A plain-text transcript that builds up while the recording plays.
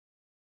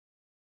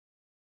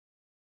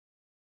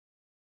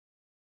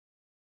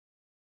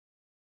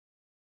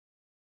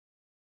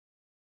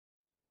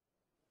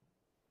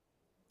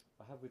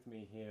have with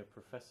me here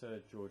Professor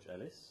George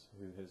Ellis,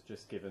 who has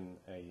just given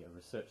a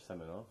research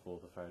seminar for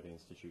the Faraday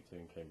Institute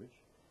here in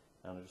Cambridge.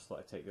 And I just thought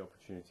I'd take the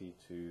opportunity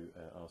to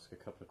ask a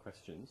couple of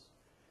questions.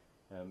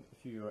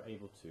 If you are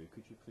able to,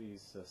 could you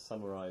please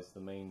summarise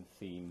the main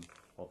theme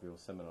of your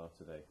seminar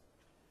today?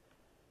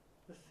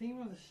 The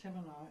theme of the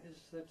seminar is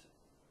that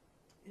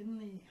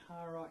in the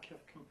hierarchy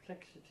of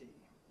complexity,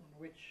 in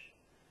which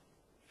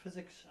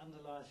physics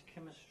underlies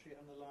chemistry,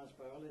 underlies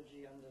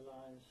biology,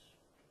 underlies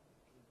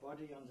the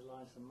body,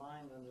 underlies the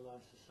mind,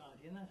 underlies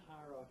society, in that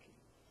hierarchy,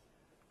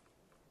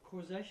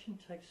 causation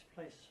takes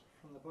place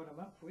from the bottom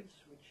upwards,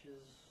 which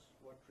is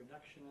what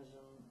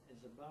reductionism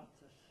is about,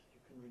 that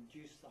you can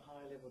reduce the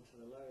higher level to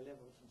the lower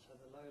levels, and so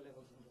the lower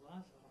levels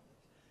underlies the higher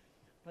levels.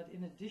 But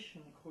in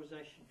addition,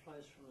 causation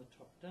flows from the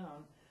top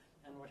down,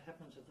 and what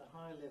happens at the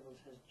higher levels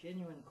has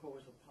genuine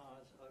causal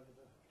powers over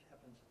what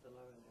happens at the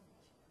lower levels.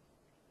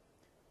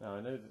 Now,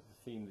 I know that the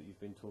theme that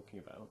you've been talking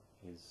about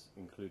is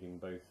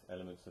including both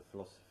elements of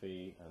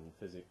philosophy and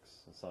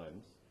physics and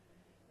science.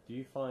 Do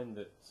you find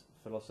that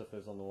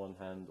philosophers on the one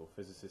hand or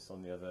physicists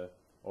on the other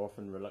are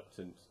often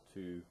reluctant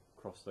to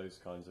cross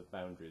those kinds of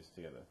boundaries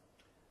together?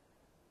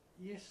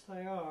 Yes,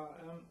 they are.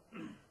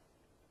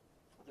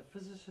 The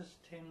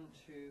physicists tend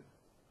to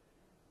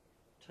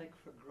take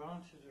for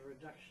granted a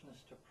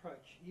reductionist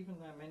approach, even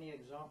though many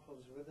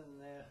examples within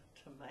their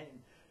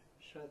domain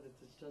show that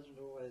this doesn't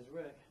always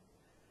work.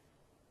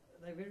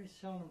 They very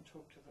seldom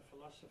talk to the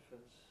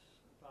philosophers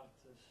about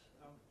this.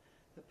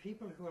 The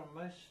people who are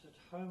most at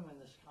home in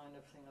this kind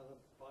of thing are the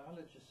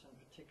biologists, and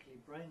particularly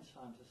brain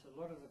scientists. A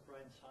lot of the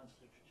brain science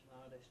literature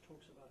nowadays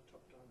talks about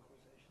top-down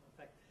causation. In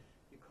fact,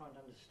 you can't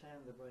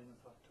understand the brain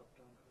without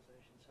top-down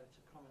causation, so it's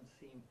a common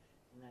theme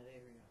in that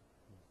area.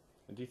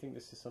 And do you think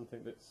this is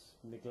something that's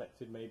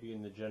neglected maybe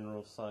in the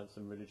general science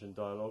and religion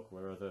dialogue,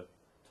 where other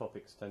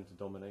topics tend to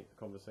dominate the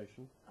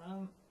conversation?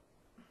 I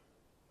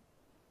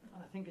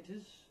think it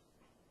is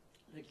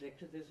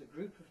neglected. There's a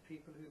group of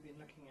people who've been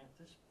looking at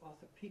this.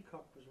 Arthur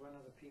Peacock was one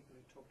of the people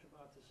who talked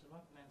about this a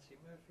lot, Nancy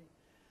Murphy,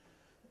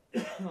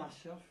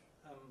 myself,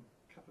 a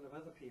couple of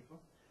other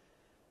people.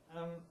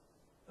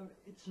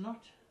 It's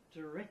not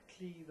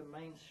directly the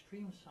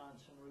mainstream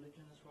science and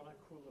religion. Is what I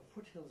call the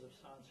foothills of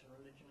science and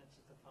religion. It's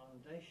at the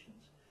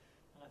foundations.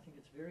 And I think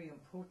it's very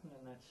important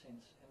in that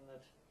sense, in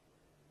that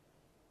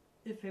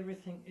if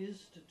everything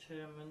is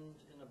determined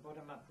in a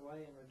bottom-up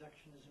way, and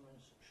reductionism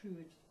is true,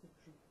 it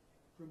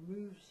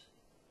removes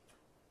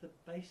the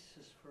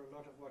basis for a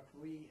lot of what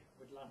we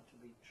would like to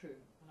be true.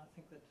 And I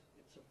think that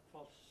it's a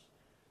false,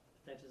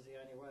 that is the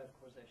only way of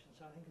causation.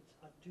 So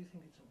I do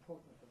think it's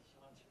important for the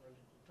science and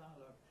religion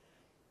dialogue,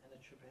 and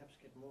it should perhaps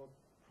get more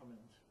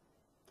prominence.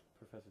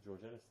 Professor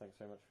George Ellis, thanks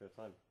very much for your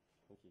time.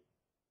 Thank you.